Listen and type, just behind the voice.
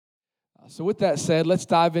So with that said, let's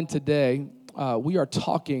dive in today. We are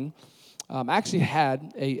talking, I actually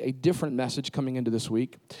had a different message coming into this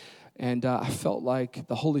week, and I felt like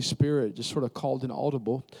the Holy Spirit just sort of called an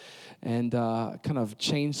audible and kind of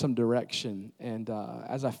changed some direction. And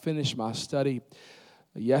as I finished my study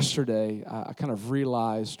yesterday, I kind of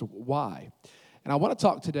realized why. And I want to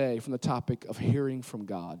talk today from the topic of hearing from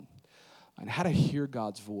God and how to hear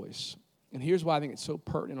God's voice. And here's why I think it's so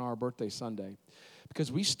pertinent on our birthday Sunday. Because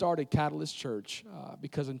we started Catalyst Church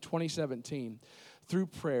because in 2017, through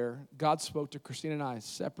prayer, God spoke to Christina and I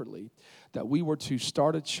separately that we were to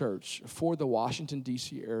start a church for the Washington,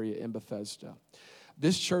 D.C. area in Bethesda.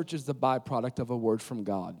 This church is the byproduct of a word from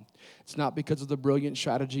God. It's not because of the brilliant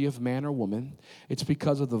strategy of man or woman. It's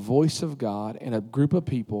because of the voice of God and a group of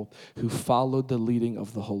people who followed the leading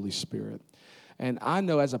of the Holy Spirit. And I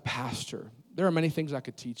know as a pastor, there are many things I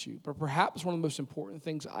could teach you, but perhaps one of the most important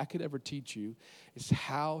things I could ever teach you is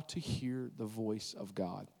how to hear the voice of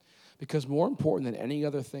God. Because more important than any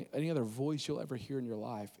other thing, any other voice you'll ever hear in your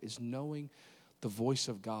life is knowing the voice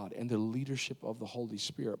of God and the leadership of the Holy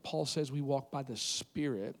Spirit. Paul says we walk by the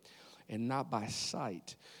Spirit and not by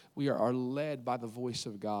sight. We are led by the voice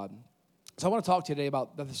of God. So I want to talk today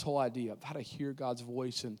about this whole idea of how to hear God's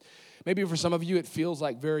voice. And maybe for some of you it feels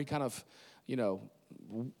like very kind of,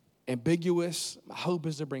 ambiguous. My hope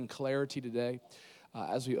is to bring clarity today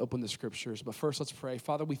as we open the scriptures. But first, let's pray.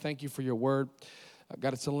 Father, we thank you for your word.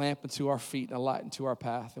 God, it's a lamp unto our feet and a light unto our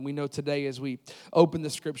path. And we know today as we open the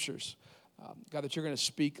scriptures, God, that you're going to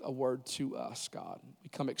speak a word to us, God. We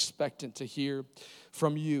come expectant to hear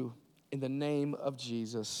from you in the name of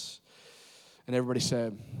Jesus. And everybody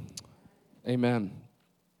said, amen.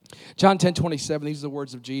 John 10:27, these are the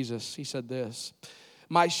words of Jesus. He said this,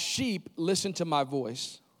 "My sheep listen to my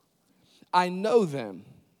voice. I know them,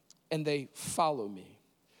 and they follow me."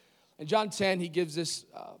 In John 10, he gives this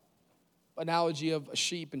analogy of a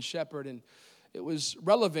sheep and shepherd, and it was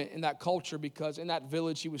relevant in that culture because in that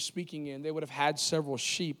village he was speaking in, they would have had several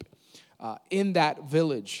sheep in that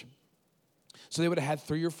village. So they would have had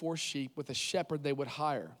 3 or 4 sheep with a shepherd they would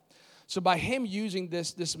hire. So by him using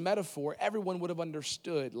this metaphor, everyone would have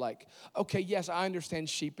understood, like, okay, yes, I understand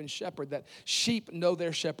sheep and shepherd, that sheep know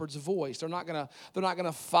their shepherd's voice. They're not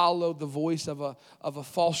gonna follow the voice of a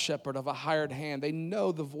false shepherd, of a hired hand. They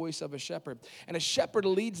know the voice of a shepherd. And a shepherd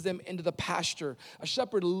leads them into the pasture. A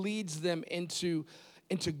shepherd leads them into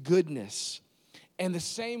goodness. And the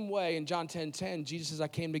same way in John 10:10, Jesus says, "I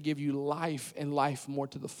came to give you life and life more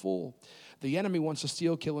to the full." The enemy wants to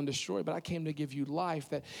steal, kill, and destroy, but I came to give you life,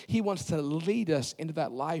 that he wants to lead us into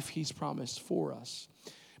that life he's promised for us.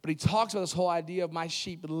 But he talks about this whole idea of my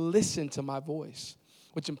sheep listen to my voice,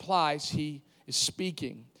 which implies he is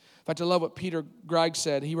speaking. In fact, I love what Peter Gregg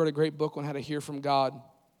said. He wrote a great book on how to hear from God.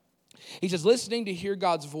 He says, listening to hear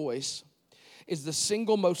God's voice is the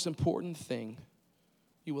single most important thing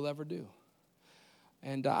you will ever do.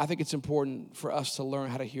 And I think it's important for us to learn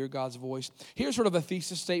how to hear God's voice. Here's sort of a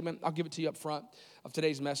thesis statement. I'll give it to you up front of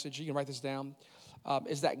today's message. You can write this down.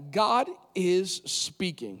 Is that God is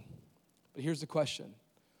speaking. But here's the question.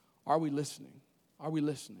 Are we listening? Are we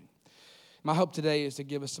listening? My hope today is to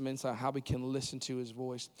give us some insight on how we can listen to his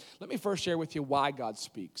voice. Let me first share with you why God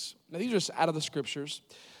speaks. Now, these are just out of the scriptures.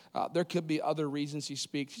 There could be other reasons he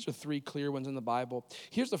speaks. These are 3 clear ones in the Bible.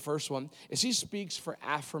 Here's the first one, is he speaks for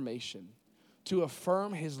affirmation, to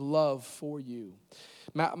affirm his love for you.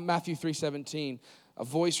 Matthew 3:17, a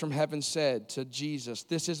voice from heaven said to Jesus,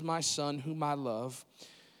 "This is my son whom I love.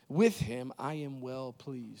 With him I am well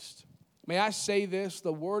pleased." May I say this,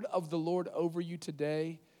 the word of the Lord over you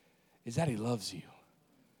today is that he loves you.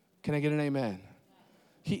 Can I get an amen?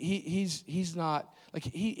 He's not, like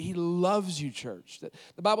he loves you, church.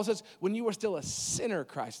 The Bible says when you were still a sinner,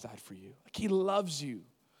 Christ died for you. Like he loves you.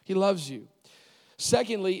 He loves you.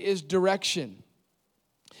 Secondly is direction.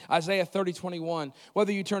 Isaiah 30:21,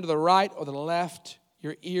 whether you turn to the right or the left,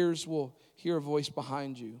 your ears will hear a voice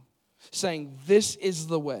behind you saying, "This is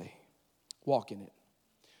the way, walk in it."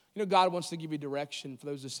 God wants to give you direction for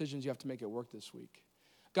those decisions you have to make at work this week.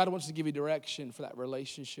 God wants to give you direction for that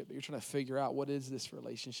relationship that you're trying to figure out, what is this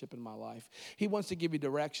relationship in my life? He wants to give you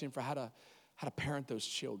direction for how to parent those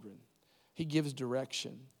children. He gives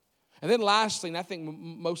direction. And then lastly, and I think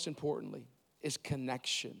most importantly, is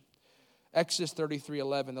connection. Exodus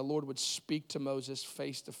 33:11, the Lord would speak to Moses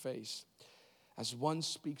face to face as one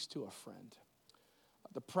speaks to a friend.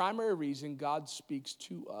 The primary reason God speaks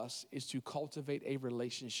to us is to cultivate a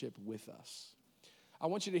relationship with us. I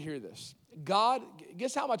want you to hear this. God,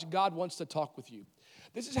 guess how much God wants to talk with you.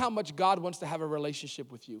 This is how much God wants to have a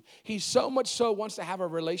relationship with you. He so much so wants to have a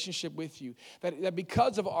relationship with you that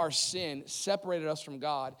because of our sin separated us from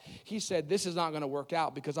God, he said, this is not going to work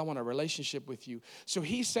out because I want a relationship with you. So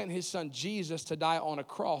he sent his son Jesus to die on a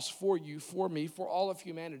cross for you, for me, for all of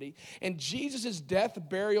humanity. And Jesus' death,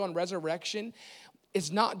 burial, and resurrection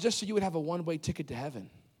is not just so you would have a one-way ticket to heaven.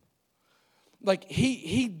 Like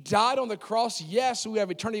he died on the cross, yes, so we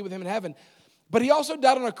have eternity with him in heaven. But he also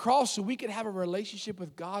died on a cross so we could have a relationship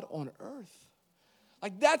with God on earth.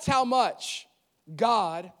 Like that's how much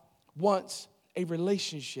God wants a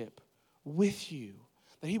relationship with you.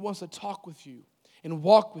 That he wants to talk with you and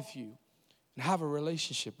walk with you and have a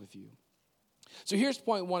relationship with you. So here's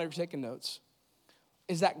point one, if you're taking notes,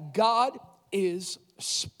 is that God is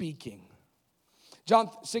speaking. John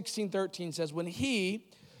 16:13 says, when he,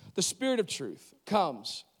 the Spirit of truth,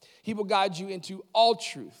 comes, he will guide you into all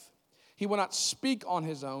truth. He will not speak on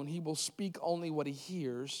his own. He will speak only what he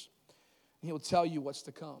hears. And he will tell you what's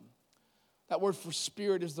to come. That word for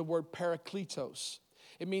spirit is the word parakletos.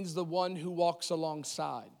 It means the one who walks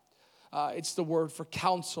alongside. It's the word for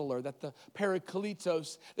counselor, that the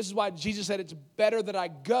parakletos. This is why Jesus said it's better that I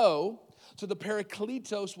go, so the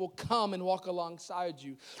parakletos will come and walk alongside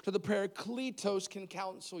you. So the parakletos can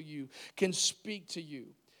counsel you, can speak to you.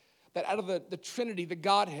 That out of the Trinity, the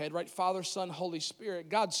Godhead, right, Father, Son, Holy Spirit,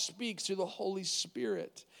 God speaks through the Holy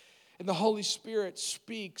Spirit. And the Holy Spirit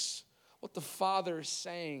speaks what the Father is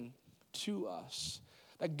saying to us.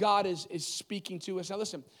 That God is speaking to us. Now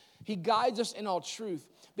listen, he guides us in all truth.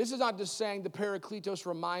 This is not just saying the Parakletos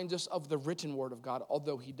reminds us of the written word of God,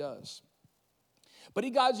 although he does. But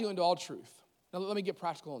he guides you into all truth. Now let me get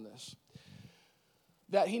practical on this.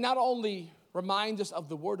 That he not only reminds us of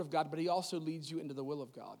the word of God, but he also leads you into the will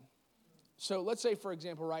of God. So let's say, for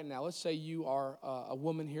example, right now, let's say you are a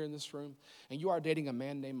woman here in this room, and you are dating a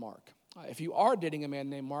man named Mark. If you are dating a man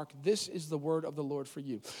named Mark, this is the word of the Lord for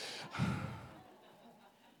you.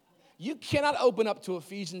 You cannot open up to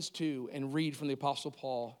Ephesians 2 and read from the Apostle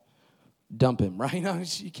Paul, dump him, right? No,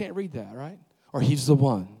 you can't read that, right? Or he's the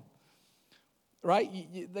one, right?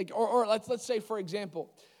 Or let's say, for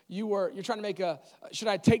example, you're trying to make should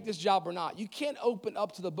I take this job or not? You can't open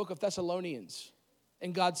up to the book of Thessalonians.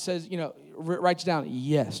 And God says, writes down,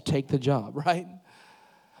 yes, take the job, right?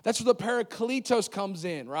 That's where the Parakletos comes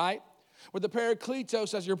in, right? Where the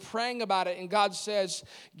Parakletos, as you're praying about it, and God says,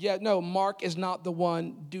 yeah, no, Mark is not the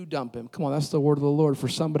one, do dump him. Come on, that's the word of the Lord for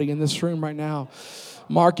somebody in this room right now.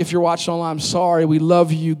 Mark, if you're watching online, I'm sorry, we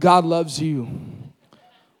love you, God loves you,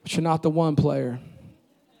 but you're not the one, player.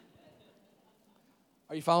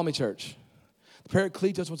 Are you following me, church?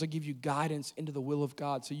 Parakletos wants to give you guidance into the will of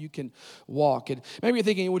God so you can walk. And maybe you're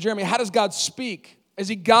thinking, well, Jeremy, how does God speak? Is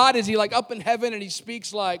he God? Is he like up in heaven and he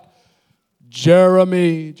speaks like,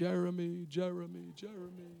 Jeremy, Jeremy, Jeremy,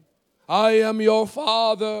 Jeremy, I am your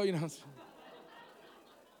father,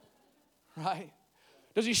 right?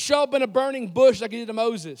 Does he show up in a burning bush like he did to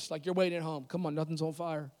Moses? Like you're waiting at home. Come on, nothing's on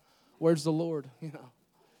fire. Where's the Lord?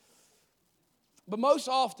 But most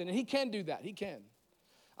often, and he can do that, he can.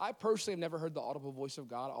 I personally have never heard the audible voice of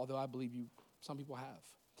God, although I believe some people have.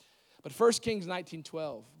 But 1 Kings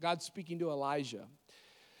 19:12, God's speaking to Elijah.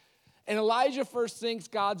 And Elijah first thinks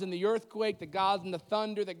God's in the earthquake, that God's in the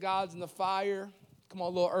thunder, that God's in the fire. Come on, a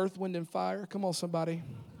little earth, wind, and fire. Come on, somebody.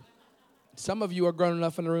 Some of you are grown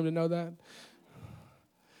enough in the room to know that.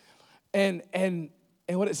 And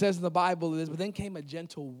what it says in the Bible is, but then came a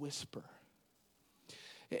gentle whisper.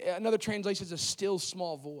 Another translation is a still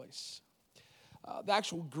small voice. The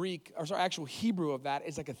actual actual Hebrew of that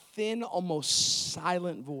is like a thin, almost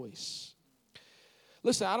silent voice.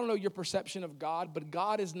 Listen, I don't know your perception of God, but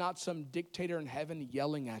God is not some dictator in heaven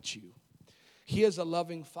yelling at you. He is a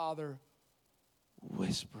loving Father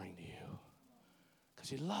whispering to you because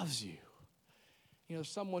he loves you.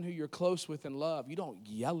 Someone who you're close with and love, you don't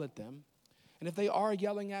yell at them. And if they are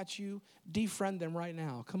yelling at you, defriend them right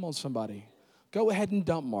now. Come on, somebody. Go ahead and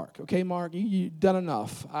dump Mark. Okay, Mark, you've done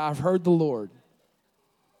enough. I've heard the Lord.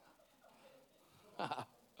 I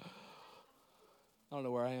don't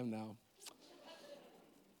know where I am now.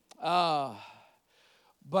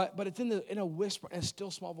 But it's in a whisper, in a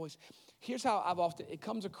still small voice. Here's how it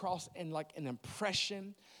comes across in like an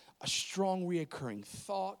impression, a strong reoccurring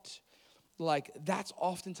thought. Like that's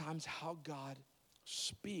oftentimes how God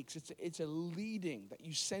speaks. It's a leading that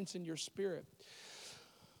you sense in your spirit.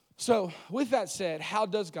 So with that said, how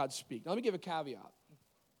does God speak? Now let me give a caveat.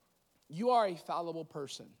 You are a fallible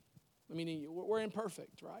person. Meaning we're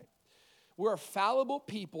imperfect, right? We're a fallible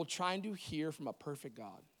people trying to hear from a perfect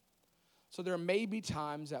God. So there may be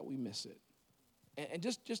times that we miss it. And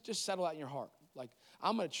just settle that in your heart. Like,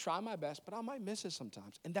 I'm going to try my best, but I might miss it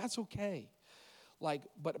sometimes. And that's okay. Like,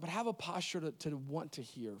 but have a posture to want to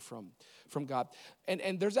hear from God.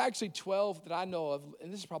 And there's actually 12 that I know of,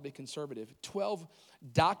 and this is probably conservative, 12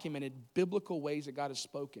 documented biblical ways that God has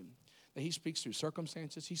spoken. That he speaks through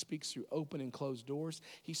circumstances. He speaks through open and closed doors.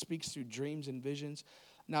 He speaks through dreams and visions.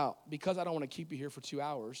 Now, because I don't want to keep you here for 2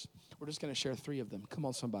 hours, we're just going to share 3 of them. Come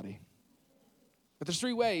on, somebody. But there's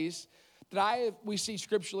 3 ways that we see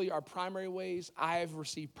scripturally are primary ways I have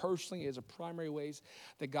received personally as a primary ways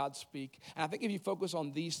that God speak. And I think if you focus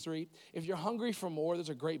on these 3, if you're hungry for more, there's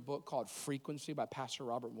a great book called Frequency by Pastor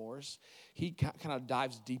Robert Morris. He kind of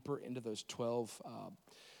dives deeper into those 12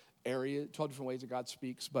 different ways that God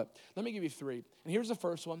speaks. But let me give you 3. And here's the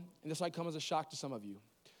first one, and this might come as a shock to some of you.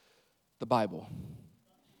 The Bible.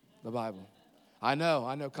 The Bible. I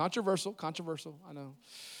know. Controversial, I know.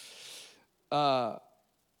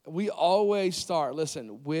 We always start,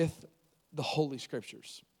 listen, with the Holy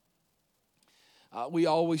Scriptures. We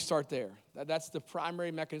always start there. That's the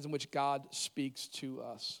primary mechanism which God speaks to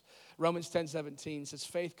us. Romans 10:17 says,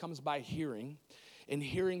 faith comes by hearing, and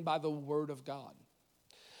hearing by the word of God.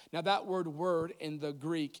 Now, that word in the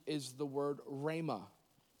Greek is the word rhema.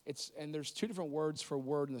 And there's 2 different words for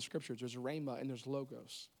word in the Scriptures. There's rhema and there's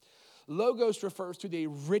logos. Logos refers to the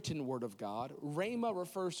written word of God. Rhema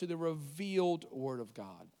refers to the revealed word of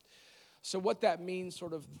God. So what that means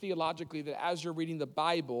sort of theologically, that as you're reading the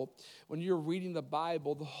Bible, when you're reading the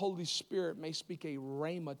Bible, the Holy Spirit may speak a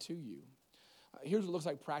rhema to you. Here's what it looks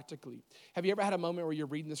like practically. Have you ever had a moment where you're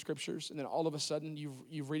reading the Scriptures and then all of a sudden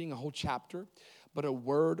you're reading a whole chapter, but a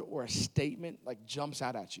word or a statement like jumps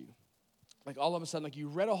out at you? Like all of a sudden, like you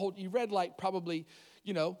read like probably,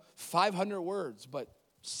 500 words, but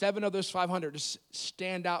 7 of those 500 just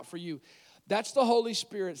stand out for you. That's the Holy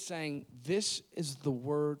Spirit saying, this is the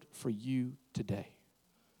word for you today.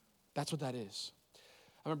 That's what that is.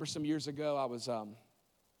 I remember some years ago, I was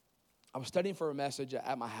studying for a message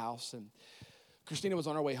at my house, and Christina was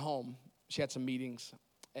on her way home. She had some meetings,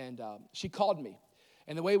 and she called me.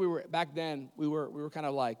 And the way we were back then, we were kind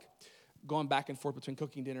of like going back and forth between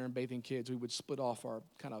cooking dinner and bathing kids. We would split off our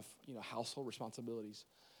kind of household responsibilities.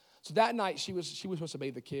 So that night, she was supposed to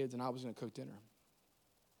bathe the kids, and I was going to cook dinner.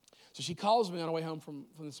 So she calls me on her way home from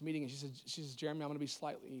this meeting, and she says, Jeremy, I'm going to be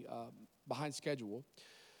slightly behind schedule.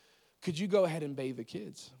 Could you go ahead and bathe the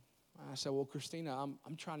kids? I said, well, Christina,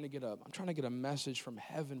 I'm trying to get a message from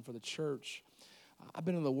heaven for the church. I've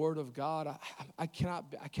been in the Word of God. I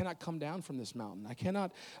cannot come down from this mountain.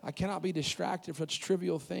 I cannot be distracted for such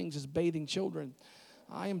trivial things as bathing children.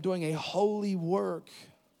 I am doing a holy work.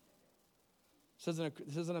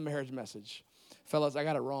 This isn't a marriage message. Fellas, I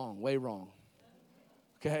got it wrong, way wrong.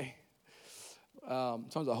 Okay?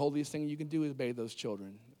 Sometimes the holiest thing you can do is bathe those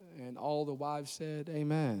children. And all the wives said,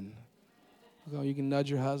 amen. So you can nudge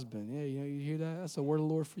your husband. Yeah, you hear that? That's the word of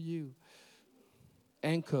the Lord for you.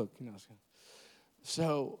 And cook.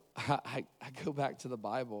 So I go back to the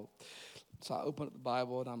Bible. So I open up the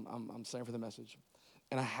Bible, and I'm studying for the message.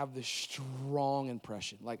 And I have this strong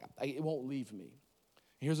impression. Like, it won't leave me.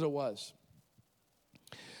 Here's what it was.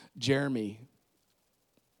 Jeremy,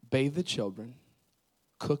 bathe the children,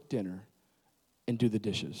 cook dinner, and do the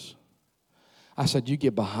dishes. I said, you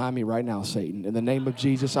get behind me right now, Satan. In the name of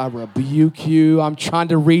Jesus, I rebuke you. I'm trying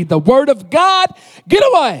to read the Word of God. Get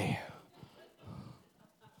away.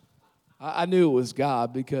 I knew it was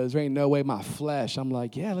God because there ain't no way my flesh. I'm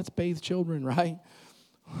like, yeah, let's bathe children, right?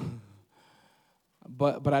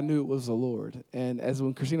 But I knew it was the Lord. And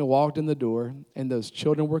when Christina walked in the door and those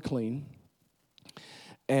children were clean,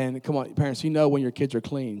 and come on, parents, when your kids are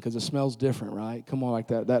clean because it smells different, right? Come on, like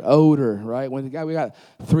that odor, right? We got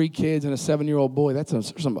 3 kids and a 7-year-old boy. That's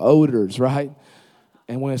some odors, right?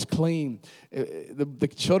 And when it's clean, the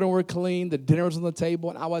children were clean, the dinner was on the table,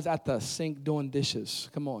 and I was at the sink doing dishes.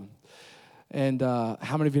 Come on. And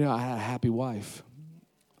how many of you know I had a happy wife?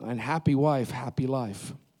 And happy wife, happy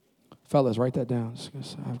life. Fellas, write that down.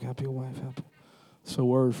 I have a happy wife, happy. It's a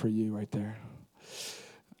word for you right there.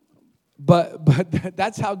 But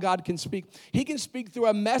that's how God can speak. He can speak through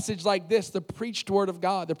a message like this, the preached word of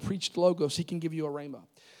God, the preached logos. He can give you a rhema.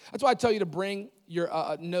 That's why I tell you to bring your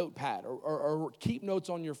notepad or keep notes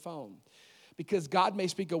on your phone, because God may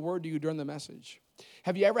speak a word to you during the message.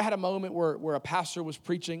 Have you ever had a moment where a pastor was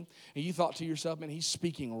preaching and you thought to yourself, man, he's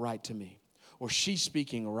speaking right to me, or she's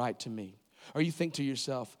speaking right to me? Or you think to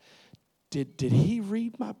yourself, did he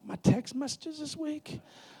read my text messages this week?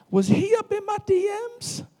 Was he up in my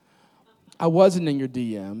DMs? I wasn't in your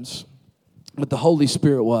DMs, but the Holy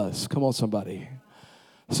Spirit was. Come on, somebody.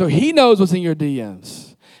 So he knows what's in your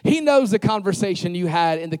DMs. He knows the conversation you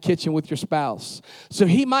had in the kitchen with your spouse. So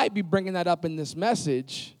he might be bringing that up in this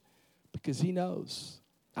message because he knows.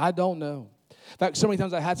 I don't know. In fact, so many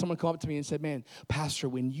times I had someone come up to me and said, man, Pastor,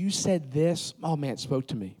 when you said this, oh man, it spoke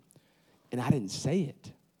to me. And I didn't say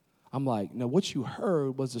it. I'm like, no, what you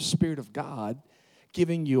heard was the Spirit of God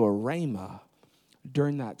giving you a rhema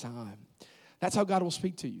during that time. That's how God will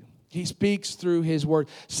speak to you. He speaks through his word.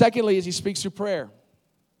 Secondly, is he speaks through prayer.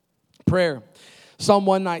 Prayer. Psalm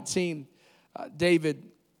 119, David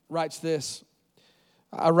writes this,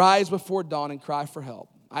 I rise before dawn and cry for help.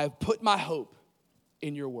 I have put my hope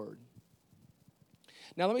in your word.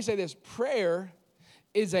 Now let me say this, prayer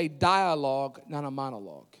is a dialogue, not a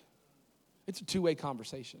monologue. It's a two-way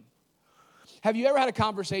conversation. Have you ever had a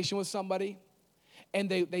conversation with somebody and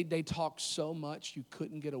they talk so much you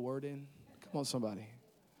couldn't get a word in? Come on, somebody.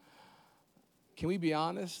 Can we be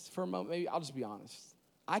honest for a moment? Maybe I'll just be honest.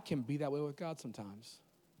 I can be that way with God sometimes.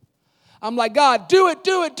 I'm like, God, do it,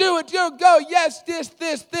 go, yes,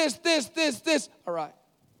 this. All right.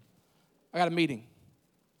 I got a meeting.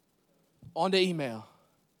 On the email.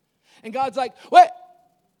 And God's like, what?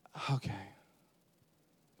 Okay.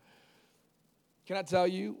 Can I tell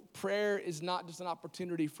you, prayer is not just an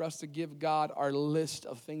opportunity for us to give God our list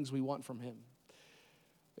of things we want from him.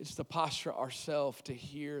 It's to posture ourselves to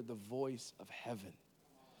hear the voice of heaven.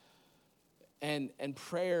 And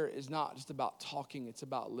prayer is not just about talking, it's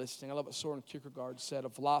about listening. I love what Soren Kierkegaard said, a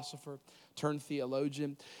philosopher turned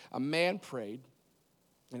theologian. A man prayed,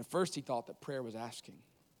 and at first he thought that prayer was asking.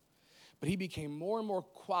 But he became more and more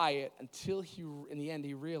quiet until in the end,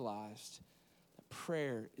 he realized that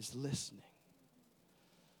prayer is listening.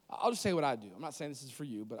 I'll just say what I do. I'm not saying this is for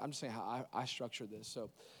you, but I'm just saying how I structure this.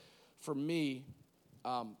 So for me,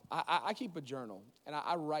 I keep a journal, and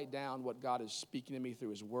I write down what God is speaking to me through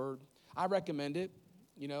his word. I recommend it.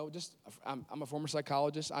 You know, I'm a former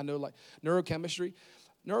psychologist. I know, like, neurochemistry.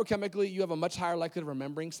 Neurochemically, you have a much higher likelihood of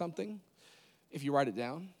remembering something if you write it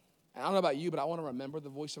down. And I don't know about you, but I want to remember the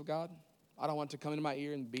voice of God. I don't want it to come into my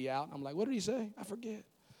ear and be out. I'm like, what did he say? I forget.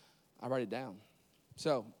 I write it down.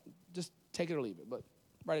 So just take it or leave it, but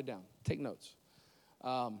write it down. Take notes.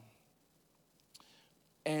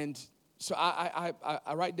 And so I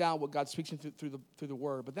write down what God speaks through the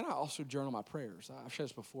word, but then I also journal my prayers. I've shared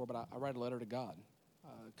this before, but I write a letter to God,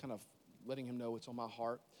 kind of letting him know what's on my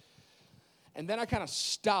heart. And then I kind of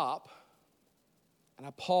stop, and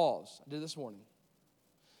I pause. I did this morning.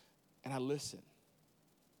 And I listen.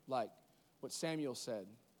 Like what Samuel said,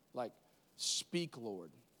 like, speak, Lord,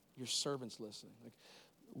 your servant's listening. Like,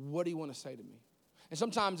 what do you want to say to me? And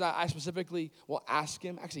sometimes I specifically will ask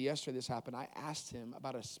him. Actually, yesterday this happened. I asked him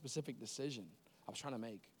about a specific decision I was trying to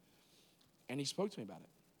make. And he spoke to me about it.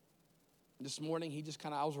 This morning,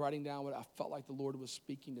 I was writing down what I felt like the Lord was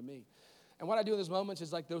speaking to me. And what I do in those moments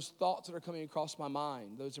is, like, those thoughts that are coming across my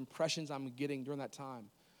mind, those impressions I'm getting during that time,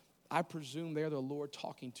 I presume they're the Lord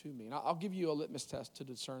talking to me. And I'll give you a litmus test to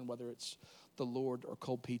discern whether it's the Lord or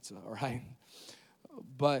cold pizza, all right?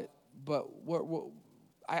 But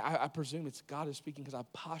I presume it's God is speaking because I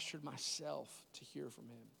postured myself to hear from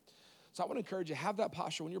him. So I want to encourage you, have that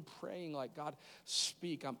posture when you're praying, like, God,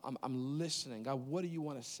 speak. I'm listening. God, what do you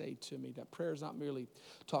want to say to me? That prayer is not merely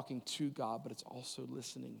talking to God, but it's also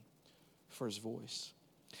listening for his voice.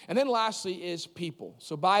 And then lastly is people.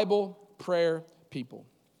 So Bible, prayer, people.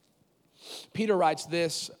 Peter writes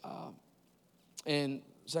this in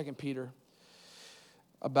 2 Peter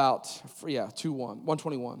about,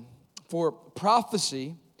 121. For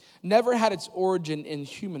prophecy never had its origin in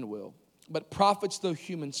human will, but prophets, though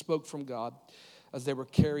human, spoke from God as they were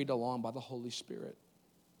carried along by the Holy Spirit.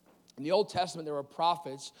 In the Old Testament, there were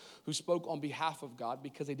prophets who spoke on behalf of God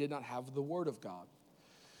because they did not have the word of God.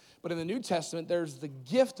 But in the New Testament, there's the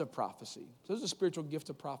gift of prophecy. So there's a spiritual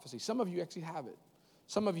gift of prophecy. Some of you actually have it.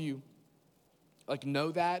 Some of you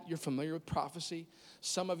know that. You're familiar with prophecy.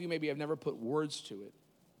 Some of you maybe have never put words to it.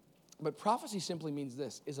 But prophecy simply means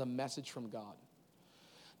this, is a message from God.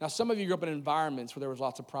 Now, some of you grew up in environments where there was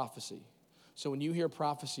lots of prophecy. So when you hear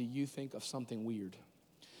prophecy, you think of something weird.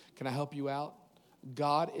 Can I help you out?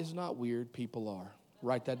 God is not weird, people are.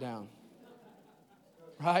 Write that down.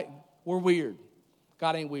 Right? We're weird.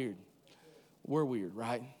 God ain't weird. We're weird,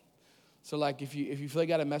 right? So, like, if you feel like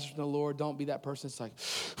you got a message from the Lord, don't be that person that's like,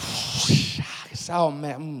 oh,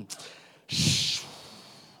 man.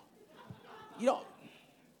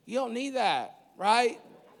 You don't need that, right?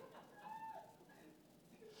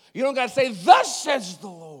 You don't got to say, thus says the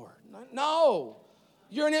Lord. No.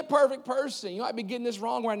 You're an imperfect person. You might be getting this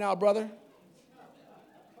wrong right now, brother.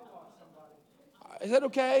 Is that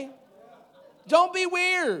okay? Don't be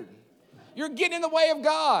weird. You're getting in the way of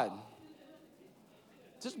God.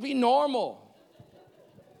 Just be normal.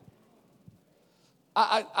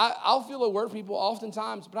 I'll feel a word from people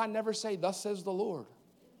oftentimes, but I never say, thus says the Lord.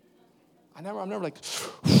 I'm never like,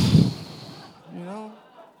 you know?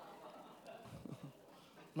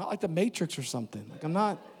 I'm not like the Matrix or something. Like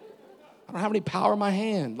I don't have any power in my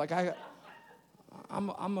hand. Like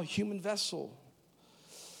I'm a human vessel.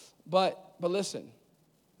 But listen,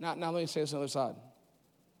 now let me say this on the other side.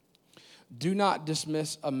 Do not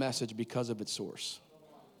dismiss a message because of its source.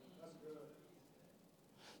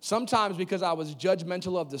 Sometimes because I was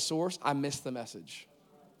judgmental of the source, I missed the message.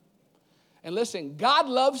 And listen, God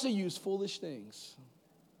loves to use foolish things.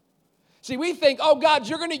 See, we think, oh, God,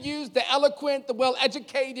 you're going to use the eloquent, the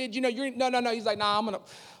well-educated. You know, no. He's like, nah, I'm going to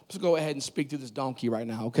just go ahead and speak to this donkey right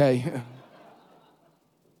now, okay?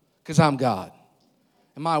 Because I'm God.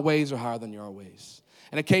 And my ways are higher than your ways.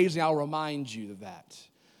 And occasionally I'll remind you of that.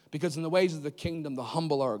 Because in the ways of the kingdom, the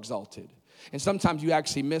humble are exalted. And sometimes you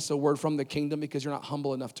actually miss a word from the kingdom because you're not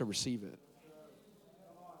humble enough to receive it.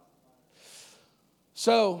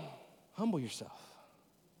 So, humble yourself.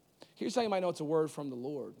 Here's how you might know it's a word from the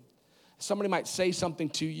Lord. Somebody might say something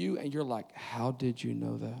to you, and you're like, how did you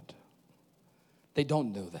know that? They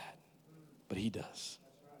don't know that, but he does.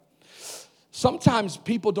 Sometimes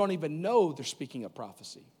people don't even know they're speaking a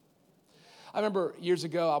prophecy. I remember years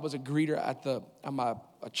ago, I was a greeter at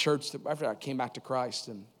a church after I came back to Christ,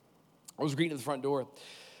 and I was greeting at the front door.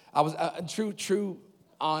 I was true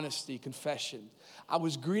honesty, confession. I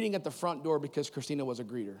was greeting at the front door because Christina was a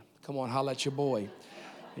greeter. Come on, holla at your boy.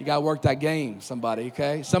 You got to work that game, somebody,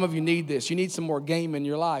 okay? Some of you need this. You need some more game in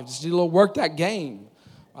your life. Just do a little work that game.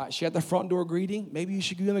 All right, she had the front door greeting. Maybe you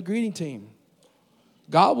should be on the greeting team.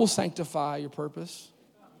 God will sanctify your purpose.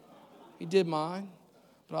 He did mine.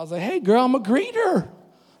 But I was like, hey, girl, I'm a greeter.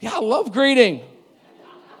 Yeah, I love greeting.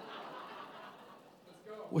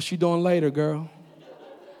 What's she doing later, girl?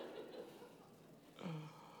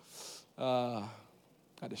 Got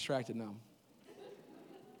distracted now.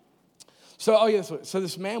 So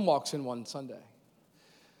this man walks in one Sunday.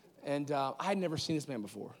 And I had never seen this man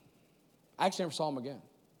before. I actually never saw him again.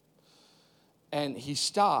 And he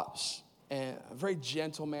stops, and a very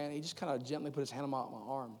gentle man. He just kind of gently put his hand on my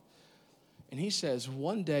arm. And he says,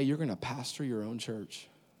 one day you're going to pastor your own church.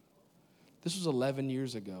 This was 11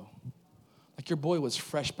 years ago. Like your boy was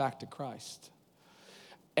fresh back to Christ.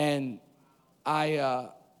 And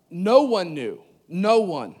no one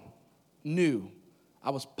knew. I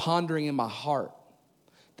was pondering in my heart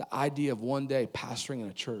the idea of one day pastoring in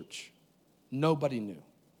a church. Nobody knew.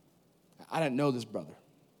 I didn't know this brother.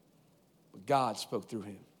 But God spoke through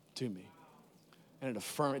him to me. And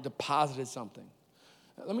it deposited something.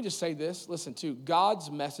 Let me just say this. Listen, too.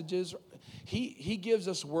 God's messages, he gives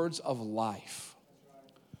us words of life.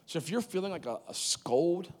 So if you're feeling like a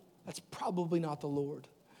scold, that's probably not the Lord,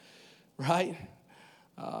 right?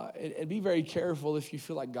 And be very careful if you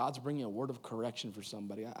feel like God's bringing a word of correction for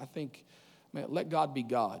somebody. I think, man, let God be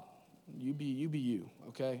God. You be you,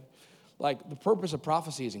 okay? Like, the purpose of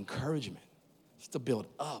prophecy is encouragement. It's to build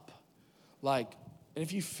up. Like, and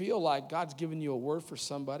if you feel like God's giving you a word for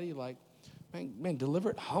somebody, like, man, deliver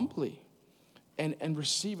it humbly and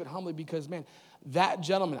receive it humbly because, man, that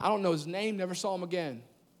gentleman, I don't know his name, never saw him again,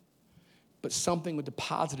 but something was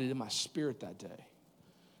deposited in my spirit that day.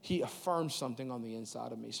 He affirmed something on the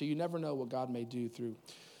inside of me. So you never know what God may do through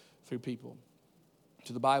people.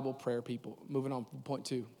 To the Bible, prayer, people. Moving on, point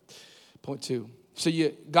two. So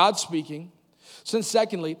God's speaking. So then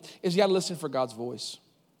secondly, is you got to listen for God's voice.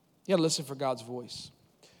 You got to listen for God's voice.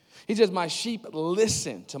 He says, my sheep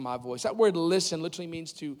listen to my voice. That word listen literally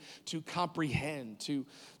means to comprehend, to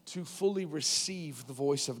fully receive the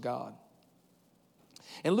voice of God.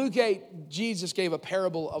 In Luke 8, Jesus gave a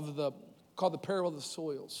parable called the parable of the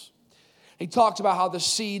soils. He talked about how the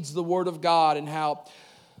seed's the word of God and how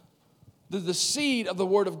the seed of the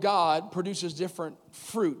word of God produces different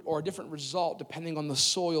fruit or a different result depending on the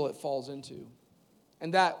soil it falls into.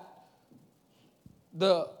 And that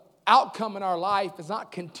the outcome in our life is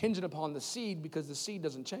not contingent upon the seed because the seed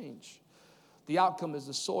doesn't change. The outcome is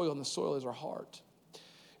the soil, and the soil is our heart.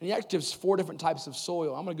 And he actually gives 4 different types of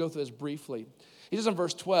soil. I'm going to go through this briefly. He says in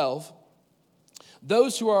verse 12,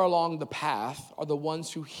 those who are along the path are the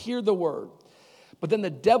ones who hear the word, but then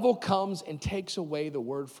the devil comes and takes away the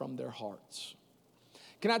word from their hearts.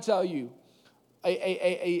 Can I tell you,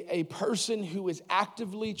 a person who is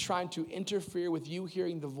actively trying to interfere with you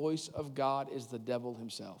hearing the voice of God is the devil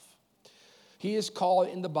himself. He is called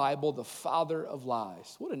in the Bible the father of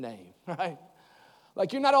lies. What a name, right?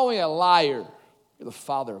 Like, you're not only a liar, you're the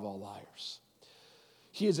father of all liars.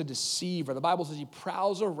 He is a deceiver. The Bible says he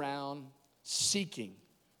prowls around seeking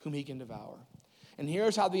whom he can devour. And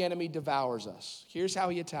here's how the enemy devours us. Here's how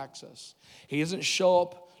he attacks us. He doesn't show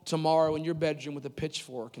up tomorrow in your bedroom with a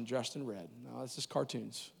pitchfork and dressed in red. No, that's just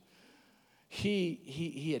cartoons.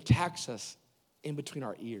 He attacks us in between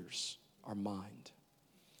our ears, our mind.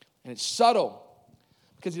 And it's subtle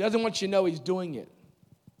because he doesn't want you to know he's doing it.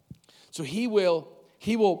 So he'll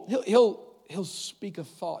speak a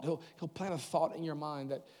thought. He'll plant a thought in your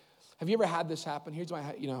mind that, have you ever had this happen? Here's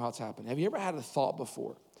why, you know how it's happened. Have you ever had a thought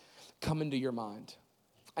before come into your mind?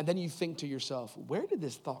 And then you think to yourself, where did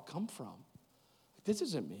this thought come from? This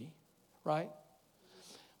isn't me, right?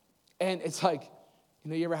 And it's like,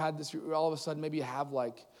 you ever had this, all of a sudden, maybe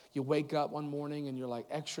you wake up one morning and you're like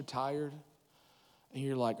extra tired. And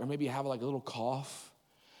you're like, or maybe you have like a little cough.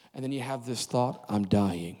 And then you have this thought, I'm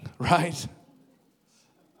dying, right?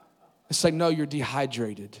 It's like, no, you're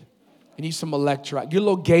dehydrated. You need some electrolyte. Get a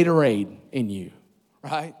little Gatorade in you,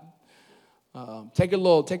 right? Take a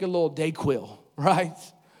little Dayquil, right?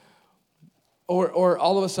 Or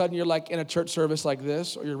all of a sudden you're like in a church service like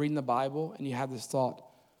this, or you're reading the Bible and you have this thought,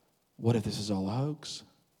 what if this is all a hoax?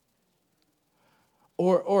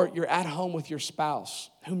 Or you're at home with your spouse,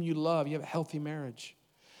 whom you love, you have a healthy marriage,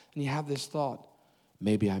 and you have this thought,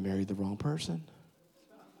 maybe I married the wrong person,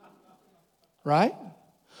 right?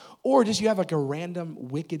 Or just you have like a random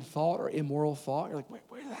wicked thought or immoral thought. You're like,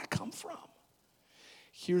 where did that come from?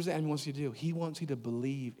 Here's what the enemy wants you to do. He wants you to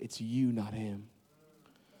believe it's you, not him.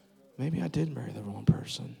 Maybe I did marry the wrong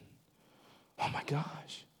person. Oh my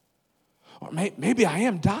gosh. Or maybe I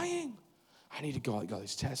am dying. I need to go get all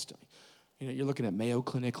these tests. You're looking at Mayo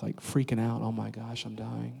Clinic like freaking out. Oh my gosh, I'm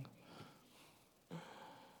dying.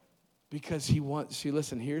 Because he wants you,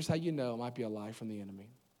 listen, here's how you know it might be a lie from the enemy.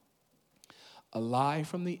 A lie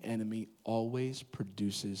from the enemy always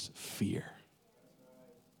produces fear.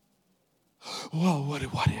 Whoa, what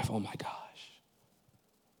if? Oh my gosh.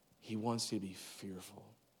 He wants you to be fearful.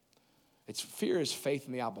 Fear is faith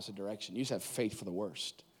in the opposite direction. You just have faith for the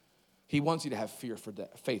worst. He wants you to have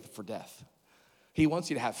faith for death. He wants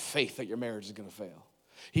you to have faith that your marriage is going to fail.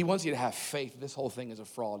 He wants you to have faith this whole thing is a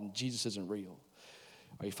fraud and Jesus isn't real.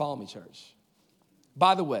 Are you following me, church?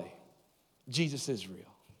 By the way, Jesus is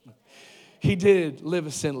real. He did live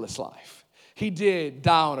a sinless life. He did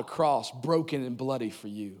die on a cross, broken and bloody for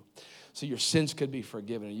you, so your sins could be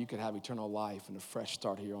forgiven and you could have eternal life and a fresh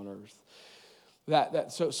start here on earth.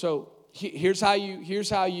 So here's how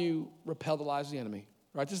you repel the lies of the enemy.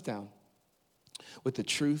 Write this down. With the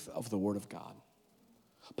truth of the Word of God.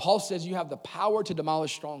 Paul says you have the power to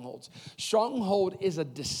demolish strongholds. Stronghold is a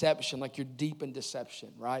deception, like you're deep in deception,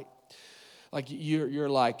 right? Like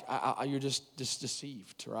you're just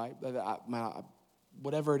deceived, right?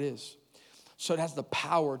 Whatever it is. So it has the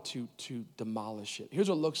power to demolish it. Here's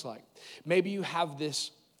what it looks like. Maybe you have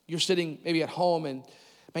this, you're sitting maybe at home and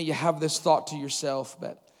you have this thought to yourself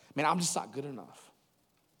that, I'm just not good enough.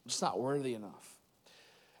 I'm just not worthy enough.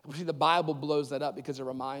 See, the Bible blows that up because it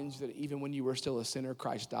reminds you that even when you were still a sinner,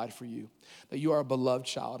 Christ died for you, that you are a beloved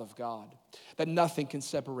child of God, that nothing can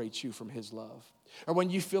separate you from his love. Or when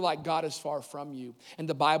you feel like God is far from you, and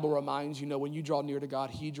the Bible reminds you, when you draw near to God,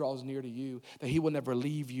 he draws near to you, that he will never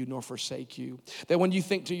leave you nor forsake you. That when you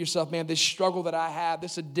think to yourself, this struggle that I have,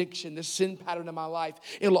 this addiction, this sin pattern in my life,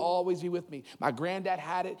 it'll always be with me. My granddad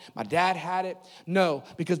had it. My dad had it. No,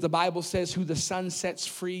 because the Bible says who the Son sets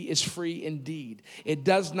free is free indeed. It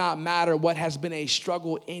does not matter what has been a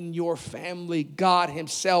struggle in your family. God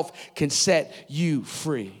himself can set you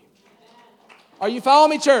free. Are you following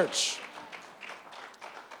me, church?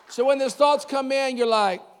 So when those thoughts come in, you're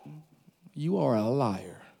like, you are a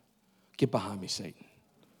liar. Get behind me, Satan.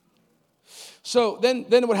 So then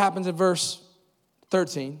what happens in verse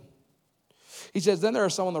 13? He says, then there are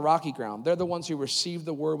some on the rocky ground. They're the ones who receive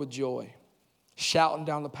the word with joy, shouting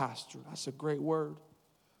down the pasture. That's a great word.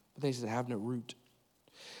 But they said, have no root.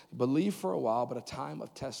 Believe for a while, but a time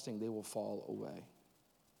of testing, they will fall away.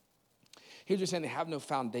 Here's just saying they have no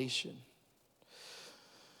foundation.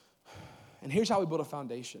 And here's how we build a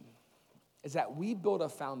foundation, is that we build a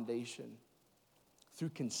foundation through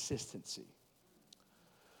consistency.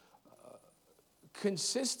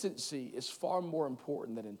 Consistency is far more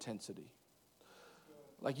important than intensity.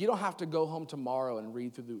 Like you don't have to go home tomorrow and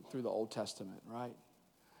read through the Old Testament, right?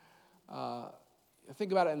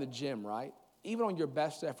 Think about it in the gym, right? Even on your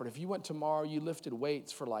best effort, if you went tomorrow, you lifted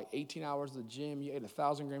weights for like 18 hours at the gym, you ate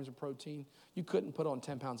 1,000 grams of protein, you couldn't put on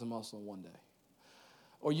 10 pounds of muscle in one day.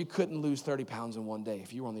 Or you couldn't lose 30 pounds in one day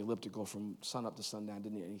if you were on the elliptical from sun up to sundown,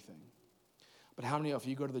 didn't eat anything. But how many of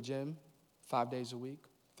you go to the gym 5 days a week,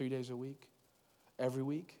 3 days a week, every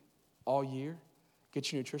week, all year,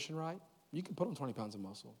 get your nutrition right? You can put on 20 pounds of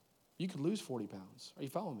muscle. You could lose 40 pounds. Are you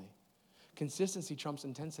following me? consistency trumps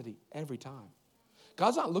intensity every time.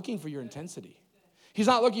 God's not looking for your intensity. He's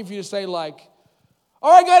not looking for you to say like,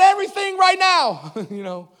 all right, got everything right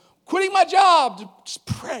now. Quitting my job, just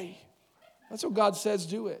pray. That's what God says,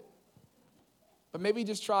 do it. But maybe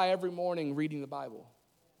just try every morning reading the Bible.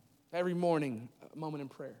 Every morning, a moment in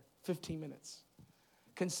prayer, 15 minutes.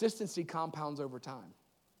 Consistency compounds over time.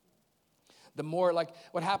 The more,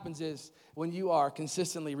 what happens is when you are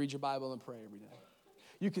consistently read your Bible and pray every day.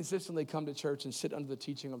 You consistently come to church and sit under the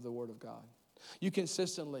teaching of the Word of God. You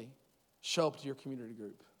consistently show up to your community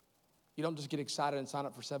group. You don't just get excited and sign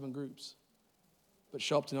up for 7 groups, but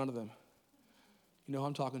show up to none of them. You know who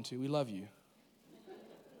I'm talking to. We love you.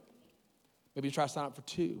 Maybe you try to sign up for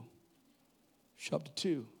 2. Show up to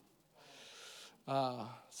 2.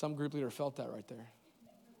 Some group leader felt that right there.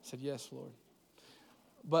 Said, yes, Lord.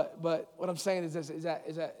 But what I'm saying is this, is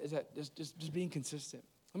that just being consistent.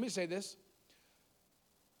 Let me say this.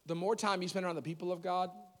 The more time you spend around the people of God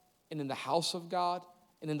and in the house of God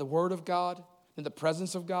and in the Word of God, in the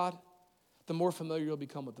presence of God, the more familiar you'll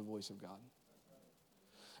become with the voice of God.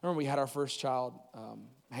 I remember we had our first child,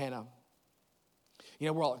 Hannah.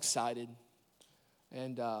 We're all excited.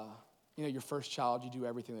 And, your first child, you do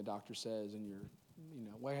everything the doctor says. And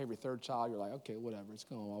when you have your third child, you're like, okay, whatever. It's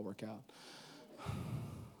going to all work out.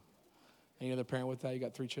 Any other parent with that? You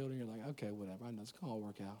got 3 children. You're like, okay, whatever. I know it's going to all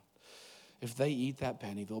work out. If they eat that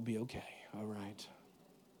penny, they'll be okay. All right.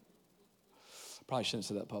 Probably shouldn't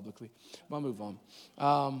say that publicly. But I'll move on.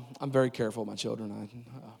 I'm very careful with my children.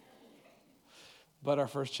 But our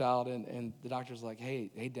first child, and the doctor's like, hey,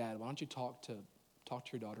 Dad, why don't you talk to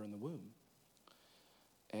your daughter in the womb?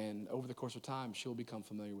 And over the course of time, she'll become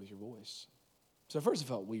familiar with your voice. So at first it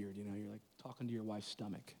felt weird, you're like talking to your wife's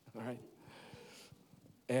stomach, all right?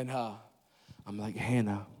 And I'm like,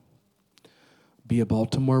 Hannah, be a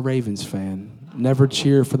Baltimore Ravens fan. Never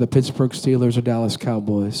cheer for the Pittsburgh Steelers or Dallas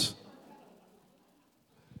Cowboys.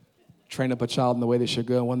 Train up a child in the way they should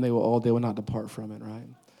go, and one they will not depart from it, right?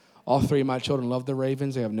 All 3 of my children love the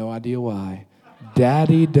Ravens. They have no idea why.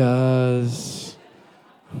 Daddy does.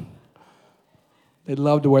 They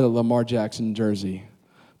love to wear the Lamar Jackson jersey.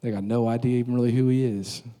 They got no idea even really who he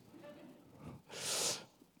is.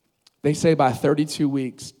 They say by 32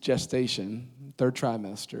 weeks gestation, 3rd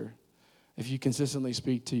trimester, if you consistently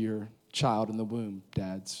speak to your child in the womb,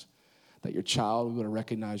 dads, that your child will be able to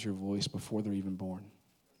recognize your voice before they're even born.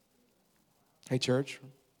 Hey, church,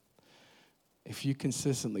 if you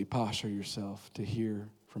consistently posture yourself to hear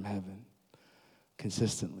from heaven,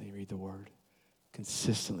 consistently read the Word,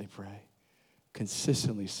 consistently pray,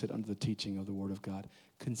 consistently sit under the teaching of the Word of God,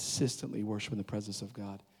 consistently worship in the presence of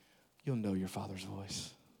God, you'll know your Father's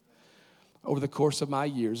voice. Over the course of my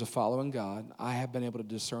years of following God, I have been able to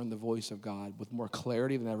discern the voice of God with more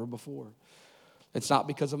clarity than ever before. It's not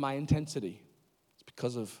because of my intensity. It's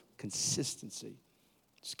because of consistency.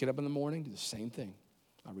 Just get up in the morning, do the same thing.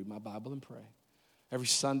 I read my Bible and pray. Every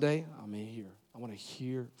Sunday, I'm in here. I want to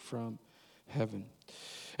hear from heaven.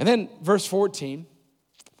 And then verse 14,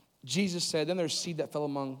 Jesus said, then there's seed that fell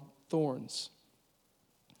among thorns.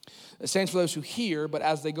 It stands for those who hear, but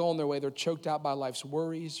as they go on their way, they're choked out by life's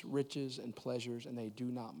worries, riches, and pleasures, and they do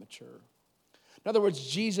not mature. In other words,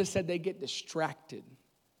 Jesus said they get distracted.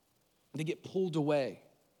 They get pulled away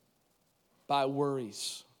by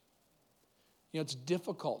worries. It's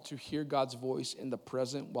difficult to hear God's voice in the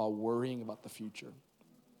present while worrying about the future.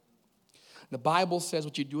 The Bible says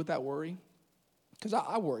what you do with that worry, because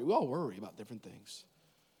I worry, we all worry about different things,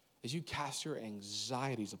 is you cast your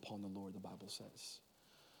anxieties upon the Lord, the Bible says.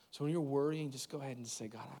 So when you're worrying, just go ahead and say,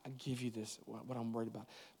 God, I give you this, what I'm worried about.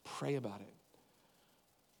 Pray about it.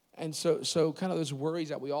 And so kind of those worries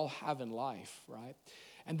that we all have in life, right?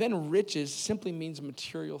 And then riches simply means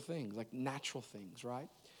material things, like natural things, right?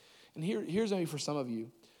 And here's maybe for some of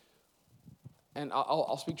you, and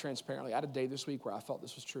I'll speak transparently. I had a day this week where I felt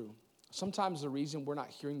this was true. Sometimes the reason we're not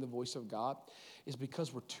hearing the voice of God is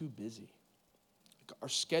because we're too busy. Our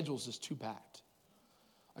schedule's just too packed.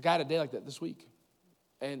 Like I had a day like that this week.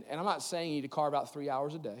 And I'm not saying you need to carve out 3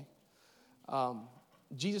 hours a day.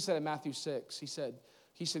 Jesus said in Matthew 6, he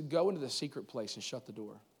said, go into the secret place and shut the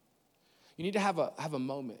door. You need to have a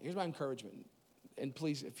moment. Here's my encouragement. And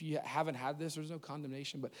please, if you haven't had this, there's no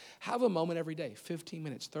condemnation, but have a moment every day, 15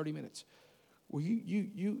 minutes, 30 minutes, where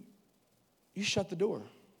you shut the door.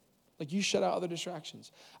 Like you shut out other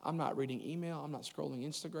distractions. I'm not reading email. I'm not scrolling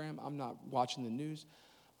Instagram. I'm not watching the news.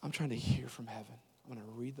 I'm trying to hear from heaven. I'm going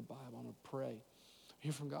to read the Bible. I'm going to pray.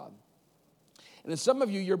 Hear from God. And then some of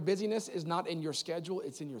you, your busyness is not in your schedule.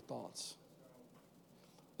 It's in your thoughts.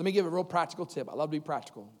 Let me give a real practical tip. I love to be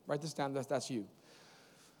practical. Write this down. That's you.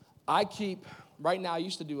 Right now I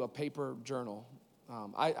used to do a paper journal.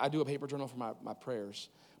 I do a paper journal for my prayers.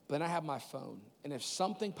 But then I have my phone. And if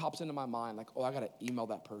something pops into my mind, like, oh, I got to email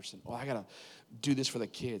that person. Oh, I got to do this for the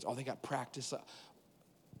kids. Oh, they got practice.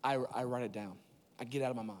 I write it down. I get out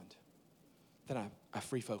of my mind. Then I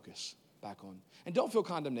free focus back on. And don't feel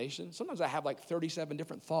condemnation. Sometimes I have like 37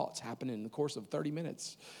 different thoughts happening in the course of 30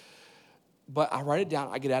 minutes. But I write it down.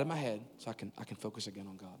 I get out of my head so I can focus again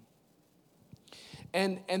on God.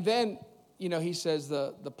 And then, he says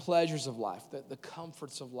the pleasures of life, the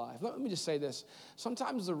comforts of life. Let me just say this.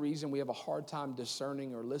 Sometimes the reason we have a hard time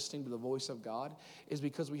discerning or listening to the voice of God is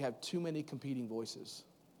because we have too many competing voices.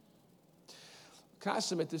 Can I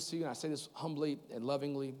submit this to you? And I say this humbly and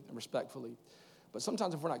lovingly and respectfully. But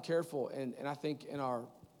sometimes if we're not careful, and I think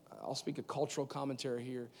I'll speak a cultural commentary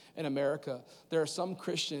here. In America, there are some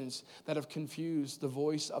Christians that have confused the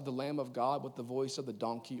voice of the Lamb of God with the voice of the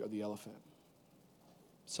donkey or the elephant.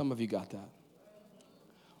 Some of you got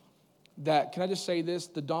that. Can I just say this?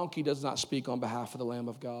 The donkey does not speak on behalf of the Lamb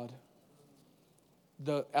of God.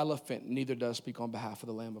 The elephant neither does speak on behalf of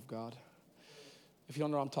the Lamb of God. If you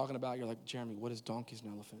don't know what I'm talking about, you're like, Jeremy, what is donkeys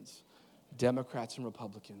and elephants? Democrats and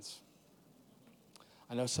Republicans.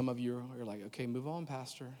 I know some of you are like, okay, move on,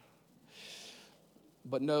 Pastor.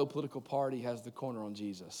 But no political party has the corner on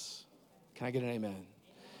Jesus. Can I get an amen?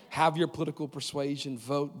 Have your political persuasion,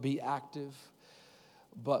 vote, be active.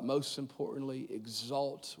 But most importantly,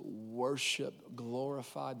 exalt, worship,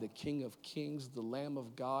 glorify the King of Kings, the Lamb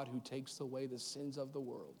of God who takes away the sins of the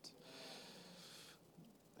world.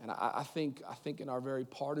 And I think in our very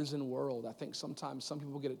partisan world, I think sometimes some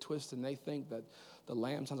people get it twisted and they think that the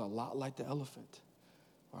lamb sounds a lot like the elephant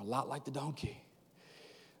or a lot like the donkey.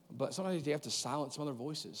 But sometimes you have to silence some other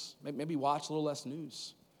voices. Maybe watch a little less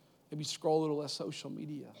news. Maybe scroll a little less social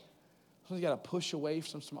media. Sometimes you got to push away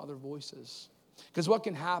from some other voices. Because what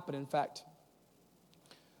can happen, in fact,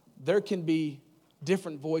 there can be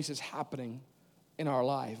different voices happening in our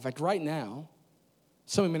life. In fact, right now,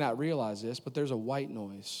 some of you may not realize this, but there's a white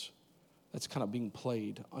noise that's kind of being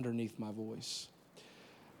played underneath my voice.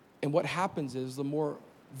 And what happens is the more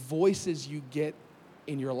voices you get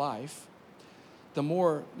in your life, the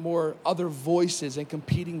more other voices and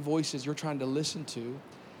competing voices you're trying to listen to,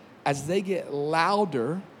 as they get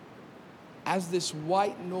louder, as this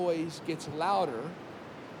white noise gets louder,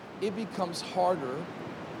 it becomes harder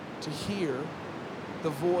to hear the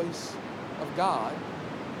voice of God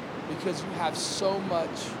because you have so much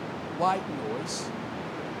white noise,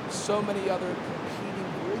 so many other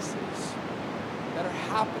competing voices that are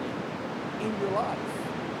happening in your life.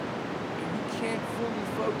 And you can't fully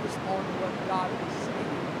focus on what God is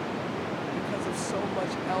saying because of so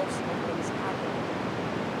much else of what is happening.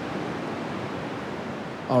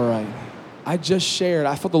 All right. I just shared,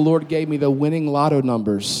 I thought the Lord gave me the winning lotto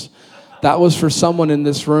numbers. That was for someone in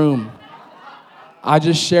this room. I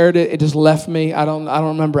just shared it. It just left me. I don't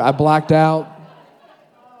remember. I blacked out.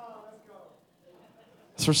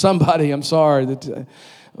 It's for somebody. I'm sorry.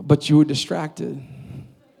 But you were distracted.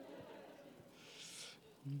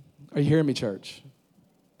 Are you hearing me, church?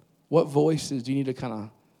 What voices do you need to kind of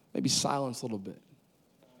maybe silence a little bit?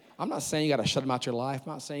 I'm not saying you got to shut them out your life.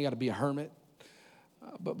 I'm not saying you got to be a hermit.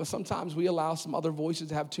 But sometimes we allow some other voices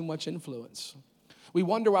to have too much influence. We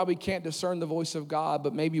wonder why we can't discern the voice of God,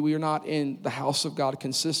 but maybe we are not in the house of God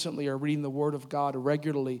consistently or reading the Word of God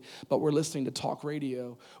regularly, but we're listening to talk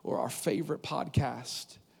radio or our favorite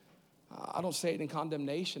podcast. I don't say it in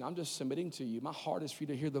condemnation. I'm just submitting to you. My heart is for you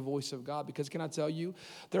to hear the voice of God because can I tell you,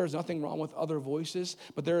 there is nothing wrong with other voices,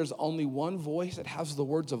 but there is only one voice that has the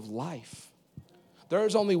words of life. There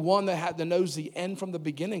is only one that knows the end from the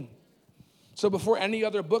beginning. So before any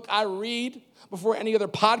other book I read, before any other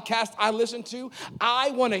podcast I listen to,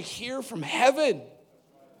 I want to hear from heaven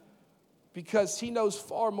because he knows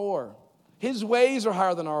far more. His ways are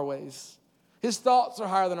higher than our ways. His thoughts are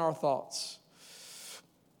higher than our thoughts.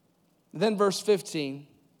 Then verse 15,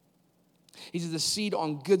 he says the seed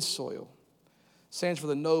on good soil stands for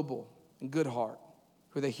the noble and good heart,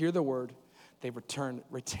 who they hear the word, they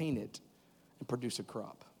retain it, and produce a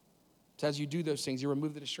crop. So as you do those things, you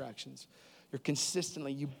remove the distractions.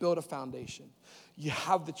 You build a foundation. You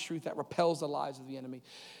have the truth that repels the lies of the enemy.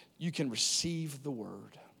 You can receive the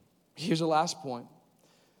word. Here's the last point.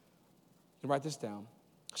 You write this down.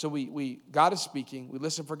 So God is speaking, we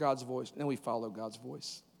listen for God's voice, and then we follow God's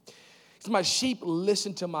voice. He says, my sheep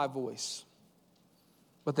listen to my voice,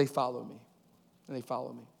 but they follow me, and they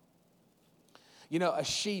follow me. You know, a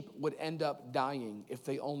sheep would end up dying if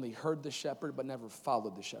they only heard the shepherd but never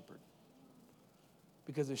followed the shepherd.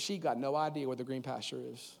 Because the sheep got no idea where the green pasture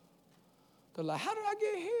is. They're like, how did I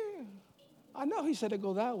get here? I know he said it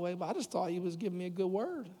go that way, but I just thought he was giving me a good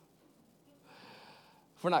word.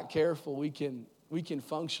 If we're not careful, we can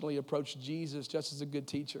functionally approach Jesus just as a good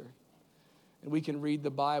teacher. And we can read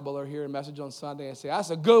the Bible or hear a message on Sunday and say,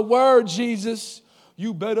 that's a good word, Jesus.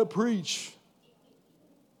 You better preach.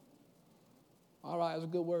 All right, that's a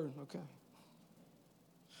good word. Okay.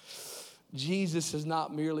 Jesus is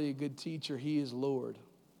not merely a good teacher. He is Lord.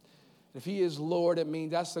 If he is Lord, it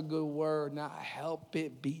means that's a good word. Now help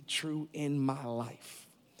it be true in my life.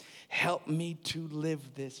 Help me to live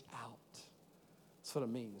this out. That's what it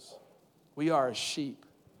means. We are a sheep.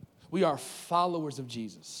 We are followers of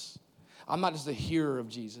Jesus. I'm not just a hearer of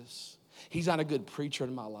Jesus. He's not a good preacher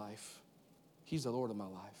in my life. He's the Lord of my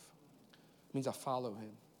life. It means I follow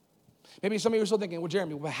him. Maybe some of you are still thinking, well,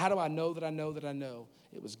 Jeremy, how do I know that I know that I know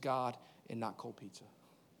it was God and not cold pizza?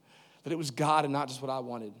 That it was God and not just what I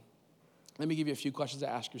wanted. Let me give you a few questions to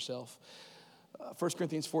ask yourself. 1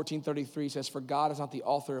 Corinthians 14:33 says, for God is not the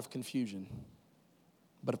author of confusion,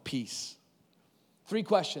 but of peace. 3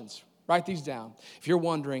 questions. Write these down. If you're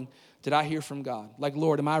wondering, did I hear from God? Like,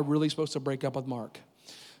 Lord, am I really supposed to break up with Mark?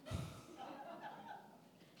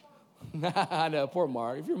 I know, poor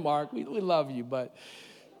Mark. If you're Mark, we love you, but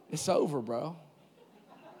it's over, bro.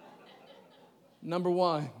 Number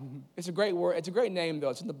 1, it's a great word. It's a great name, though.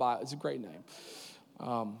 It's in the Bible. It's a great name.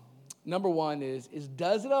 Number 1 is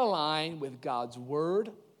does it align with God's word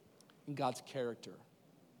and God's character?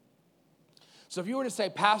 So if you were to say,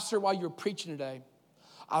 Pastor, while you're preaching today,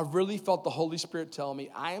 I really felt the Holy Spirit tell me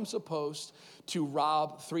I am supposed to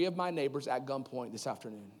rob 3 of my neighbors at gunpoint this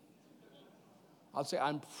afternoon. I'd say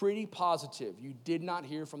I'm pretty positive you did not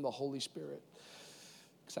hear from the Holy Spirit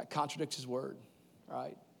because that contradicts his word,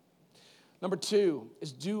 right? Number 2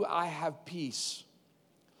 is, do I have peace?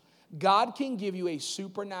 God can give you a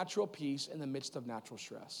supernatural peace in the midst of natural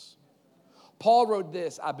stress. Paul wrote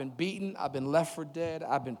this, I've been beaten, I've been left for dead,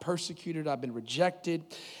 I've been persecuted, I've been rejected.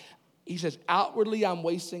 He says, outwardly I'm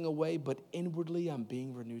wasting away, but inwardly I'm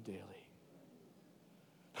being renewed daily.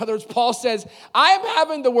 In other words, Paul says, I am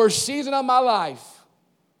having the worst season of my life.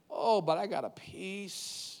 Oh, but I got a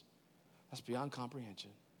peace that's beyond comprehension.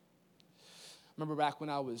 Remember back when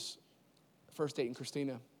I was first dating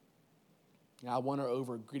Christina, I won her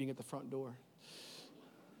over, greeting at the front door.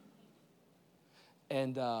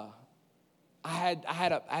 And I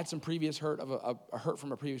had some previous hurt of a hurt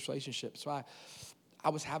from a previous relationship. So I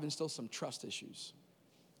was having still some trust issues.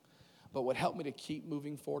 But what helped me to keep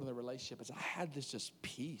moving forward in the relationship is I had this just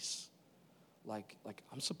peace. Like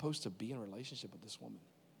I'm supposed to be in a relationship with this woman.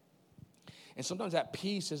 And sometimes that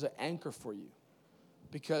peace is an anchor for you.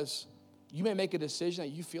 Because you may make a decision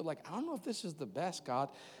that you feel like, I don't know if this is the best, God.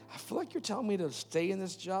 I feel like you're telling me to stay in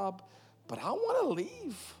this job, but I want to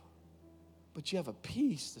leave. But you have a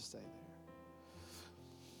peace to stay there.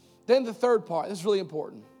 Then the third part, this is really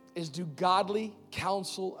important, is do godly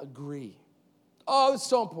counsel agree? Oh, it's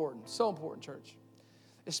so important, church.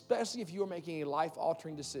 Especially if you are making a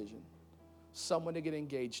life-altering decision, someone to get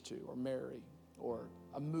engaged to or marry or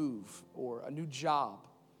a move or a new job.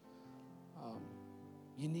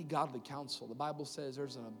 You need godly counsel. The Bible says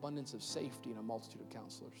there's an abundance of safety in a multitude of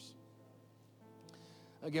counselors.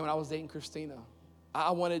 Again, when I was dating Christina,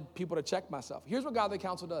 I wanted people to check myself. Here's what godly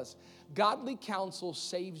counsel does. Godly counsel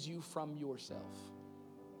saves you from yourself.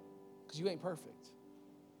 Because you ain't perfect.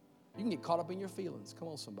 You can get caught up in your feelings. Come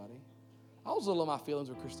on, somebody. I was a little in my feelings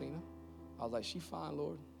with Christina. I was like, she's fine,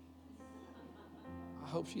 Lord. I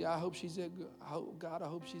hope she's it. God, I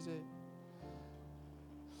hope she's it.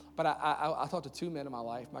 But I talked to 2 men in my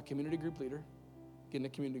life, my community group leader, get in a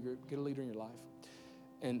community group, get a leader in your life,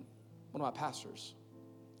 and one of my pastors.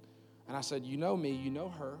 And I said, you know me, you know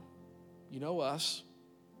her, you know us.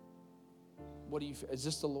 What do you feel? Is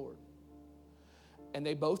this the Lord? And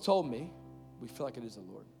they both told me, we feel like it is the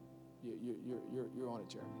Lord. You're on it,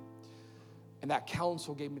 Jeremy. And that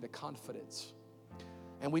counsel gave me the confidence.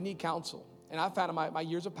 And we need counsel. And I found in my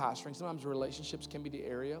years of pastoring, sometimes relationships can be the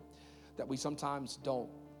area that we sometimes don't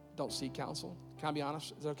seek counsel. Can I be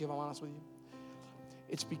honest? Is that okay if I'm honest with you?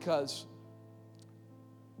 It's because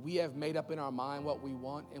we have made up in our mind what we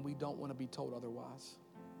want, and we don't want to be told otherwise.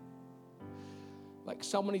 Like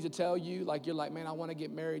someone needs to tell you, like you're like, man, I want to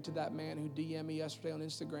get married to that man who DM'd me yesterday on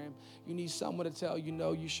Instagram. You need someone to tell you,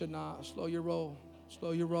 no, you should not. Slow your roll.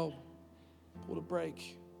 Slow your roll. Pull the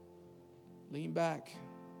brake. Lean back.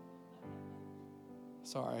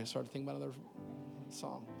 Sorry, I started thinking about another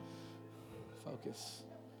song. Focus.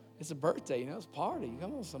 It's a birthday, it's a party.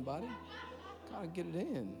 Come on, somebody. Gotta get it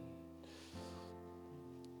in.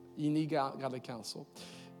 You need godly counsel.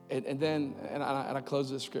 And then I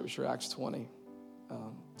close this scripture, Acts 20.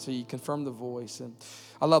 So you confirm the voice. And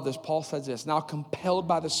I love this. Paul says this, now compelled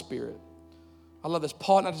by the Spirit. I love this.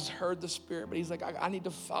 Paul not just heard the Spirit, but he's like, I need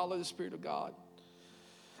to follow the Spirit of God.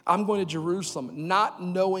 I'm going to Jerusalem, not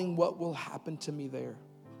knowing what will happen to me there.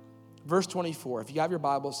 Verse 24, if you have your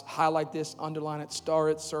Bibles, highlight this, underline it, star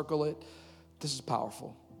it, circle it. This is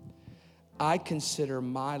powerful. I consider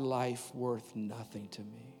my life worth nothing to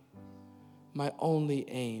me. My only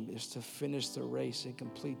aim is to finish the race and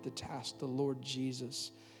complete the task the Lord Jesus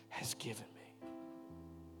has given me.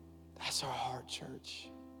 That's our heart, church.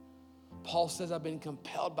 Paul says, I've been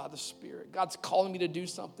compelled by the Spirit. God's calling me to do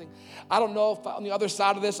something. I don't know if on the other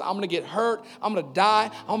side of this, I'm going to get hurt. I'm going to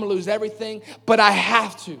die. I'm going to lose everything. But I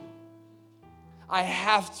have to. I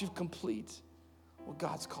have to complete what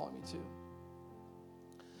God's calling me to.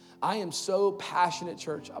 I am so passionate,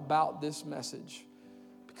 church, about this message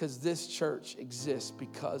because this church exists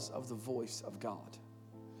because of the voice of God.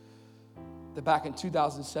 That back in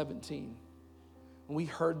 2017, when we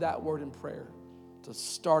heard that word in prayer to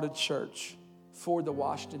start a church for the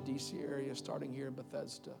Washington, D.C. area, starting here in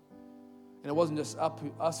Bethesda. And it wasn't just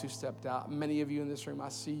us who stepped out. Many of you in this room, I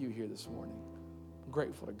see you here this morning. I'm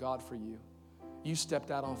grateful to God for you. You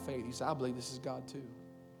stepped out on faith. You said, I believe this is God too.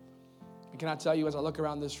 And can I tell you, as I look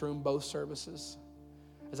around this room, both services,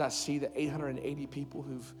 as I see the 880 people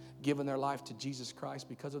who've given their life to Jesus Christ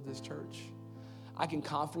because of this church, I can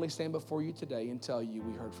confidently stand before you today and tell you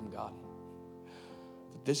we heard from God.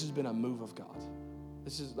 That this has been a move of God.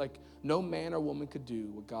 This is like no man or woman could do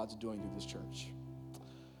what God's doing through this church.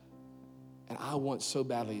 And I want so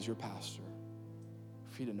badly as your pastor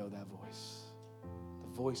for you to know that voice. The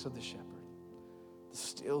voice of the shepherd. The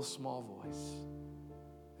still small voice.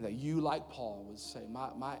 And that you, like Paul, would say,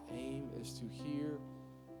 my aim is to hear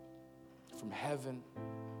from heaven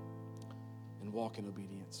and walk in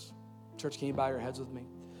obedience. Church, can you bow your heads with me?